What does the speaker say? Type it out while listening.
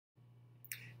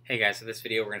Hey guys, so this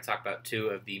video we're going to talk about two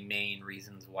of the main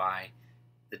reasons why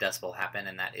the Dust Bowl happened,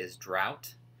 and that is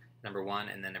drought, number one,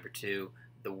 and then number two,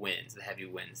 the winds, the heavy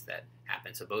winds that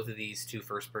happen. So both of these two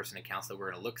first-person accounts that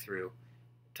we're going to look through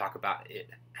talk about it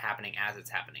happening as it's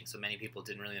happening. So many people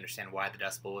didn't really understand why the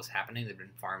Dust Bowl was happening. They've been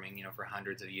farming, for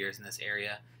hundreds of years in this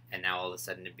area, and now all of a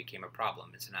sudden it became a problem.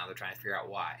 And so now they're trying to figure out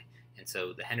why. And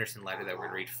so the Henderson letter that we're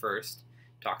going to read first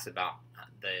talks about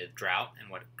the drought and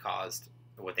what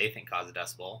they think caused the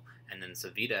Dust Bowl, and then the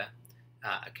Savita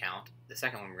account, the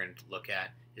second one we're going to look at,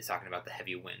 is talking about the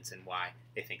heavy winds and why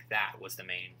they think that was the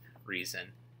main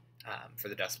reason for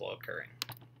the Dust Bowl occurring.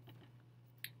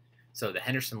 So the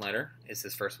Henderson letter is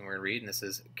this first one we're going to read, and this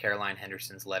is Caroline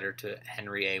Henderson's letter to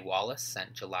Henry A. Wallace,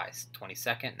 sent July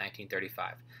 22nd,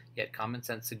 1935. Yet common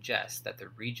sense suggests that the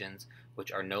regions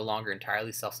which are no longer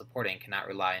entirely self-supporting cannot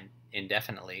rely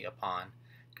indefinitely upon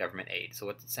government aid. So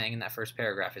what it's saying in that first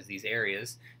paragraph is these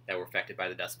areas that were affected by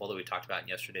the Dust Bowl that we talked about in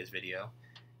yesterday's video,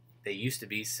 they used to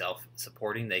be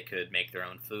self-supporting. They could make their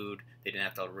own food. They didn't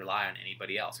have to rely on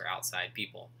anybody else or outside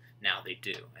people. Now they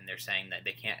do, and they're saying that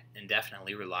they can't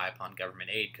indefinitely rely upon government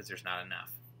aid because there's not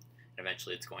enough. And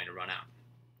eventually it's going to run out.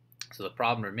 So the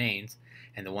problem remains,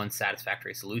 and the one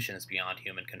satisfactory solution is beyond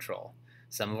human control.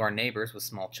 Some of our neighbors with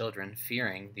small children,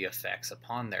 fearing the effects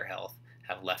upon their health,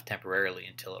 have left temporarily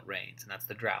until it rains, and that's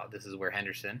the drought. This is where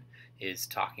Henderson is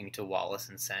talking to Wallace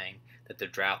and saying that the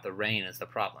drought, the rain, is the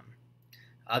problem.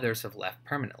 Others have left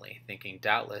permanently, thinking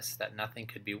doubtless that nothing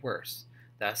could be worse.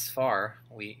 Thus far,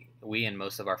 we and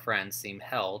most of our friends seem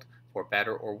held, for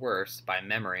better or worse, by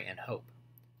memory and hope.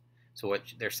 So what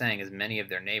they're saying is many of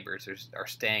their neighbors are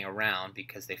staying around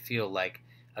because they feel like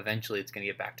eventually it's going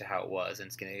to get back to how it was, and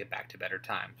it's going to get back to better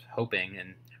times, hoping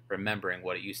and remembering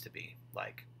what it used to be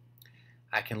like.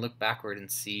 I can look backward and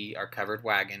see our covered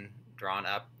wagon drawn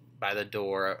up by the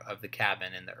door of the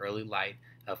cabin in the early light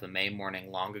of the May morning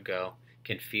long ago,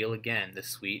 can feel again the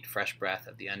sweet, fresh breath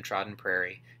of the untrodden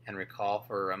prairie, and recall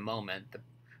for a moment the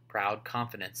proud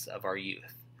confidence of our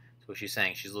youth. So what she's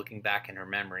saying, she's looking back in her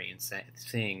memory and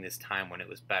seeing this time when it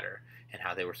was better, and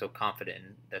how they were so confident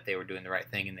that they were doing the right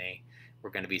thing and they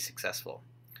were going to be successful.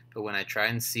 But when I try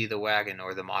and see the wagon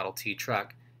or the Model T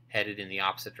truck headed in the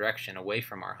opposite direction away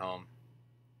from our home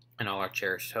and all our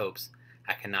cherished hopes,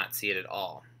 I cannot see it at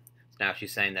all. So now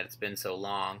she's saying that it's been so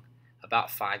long,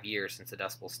 about 5 years since the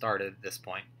Dust Bowl started at this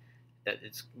point, that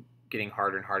it's getting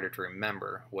harder and harder to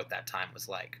remember what that time was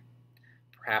like.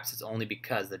 Perhaps it's only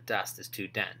because the dust is too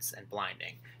dense and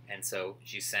blinding. And so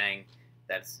she's saying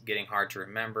that it's getting hard to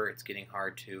remember, it's getting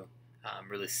hard to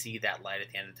really see that light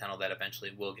at the end of the tunnel that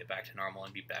eventually will get back to normal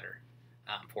and be better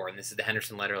for her. And this is the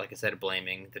Henderson letter, like I said,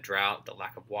 blaming the drought, the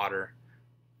lack of water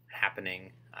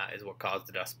happening is what caused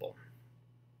the Dust Bowl.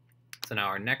 So now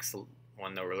our next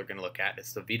one that we're going to look at is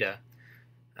Savita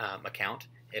account.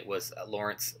 It was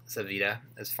Lawrence Savita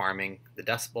is farming the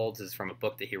Dust Bowl. This is from a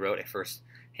book that he wrote, a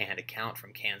first-hand account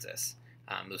from Kansas.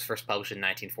 It was first published in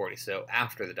 1940, so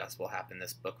after the Dust Bowl happened,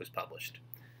 this book was published.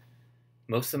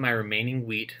 Most of my remaining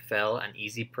wheat fell an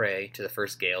easy prey to the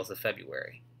first gales of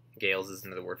February. Gales is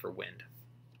another word for wind.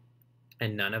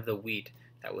 And none of the wheat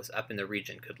that was up in the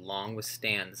region could long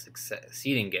withstand the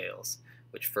succeeding gales,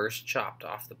 which first chopped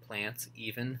off the plants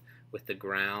even with the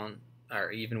ground,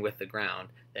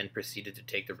 then proceeded to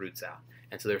take the roots out.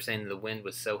 And so they're saying that the wind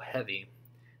was so heavy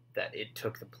that it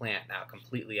took the plant out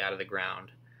completely out of the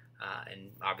ground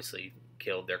and obviously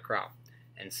killed their crop.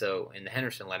 And so in the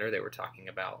Henderson letter, they were talking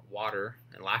about water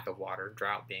and lack of water,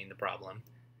 drought being the problem.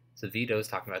 So Vito's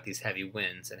talking about these heavy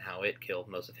winds and how it killed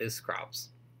most of his crops.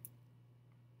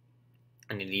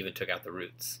 And it even took out the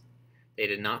roots. They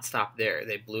did not stop there.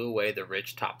 They blew away the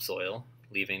rich topsoil,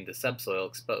 leaving the subsoil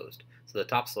exposed. So the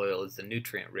topsoil is the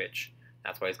nutrient-rich.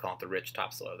 That's why it's called the rich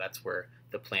topsoil. That's where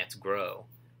the plants grow,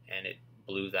 and it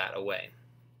blew that away,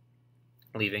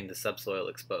 leaving the subsoil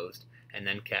exposed, and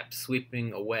then kept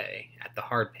sweeping away at the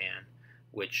hard pan,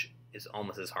 which is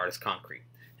almost as hard as concrete.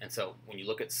 And so when you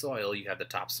look at soil, you have the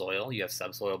topsoil, you have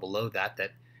subsoil below that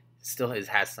still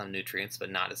has some nutrients,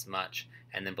 but not as much.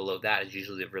 And then below that is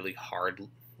usually a really hard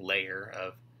layer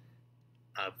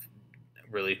of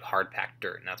really hard packed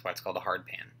dirt, and that's why it's called a hard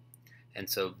pan. And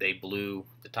so they blew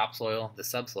the topsoil, the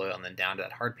subsoil, and then down to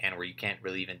that hard pan where you can't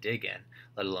really even dig in,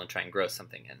 let alone try and grow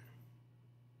something in.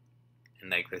 And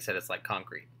like they said, it's like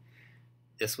concrete.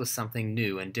 This was something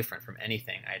new and different from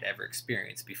anything I had ever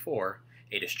experienced before,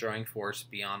 a destroying force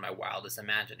beyond my wildest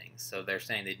imaginings. So they're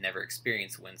saying they'd never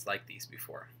experienced winds like these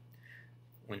before.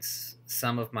 When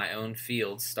some of my own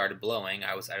fields started blowing,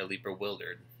 I was utterly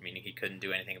bewildered, meaning he couldn't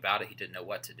do anything about it. He didn't know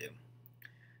what to do.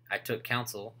 I took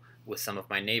counsel with some of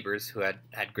my neighbors who had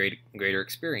greater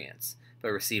experience.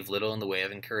 but received little in the way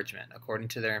of encouragement. According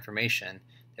to their information,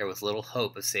 there was little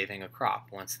hope of saving a crop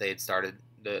once they had started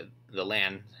the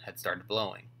land had started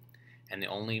blowing, and the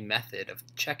only method of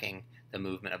checking the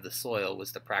movement of the soil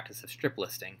was the practice of strip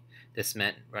listing. This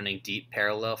meant running deep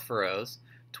parallel furrows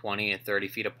 20 and 30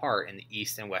 feet apart in the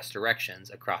east and west directions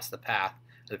across the path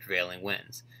of the prevailing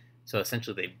winds. So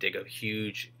essentially they dig a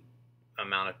huge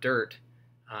amount of dirt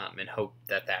and hope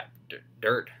that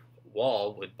dirt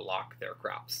wall would block their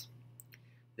crops.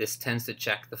 This tends to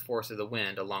check the force of the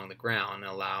wind along the ground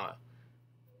and allows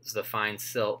the fine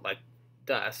silt like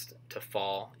dust to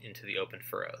fall into the open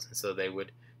furrows. And so they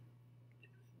would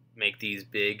make these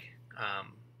big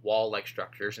wall-like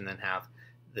structures and then have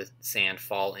the sand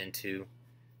fall into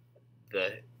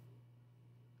the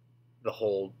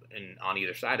hole on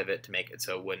either side of it to make it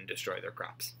so it wouldn't destroy their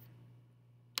crops.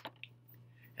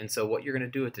 And so what you're going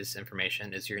to do with this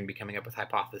information is you're going to be coming up with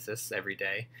hypotheses every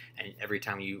day, and every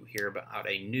time you hear about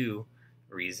a new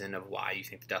reason of why you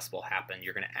think the Dust Bowl happened,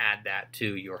 you're going to add that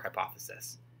to your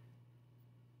hypothesis.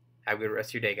 Have a good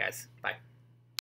rest of your day, guys. Bye.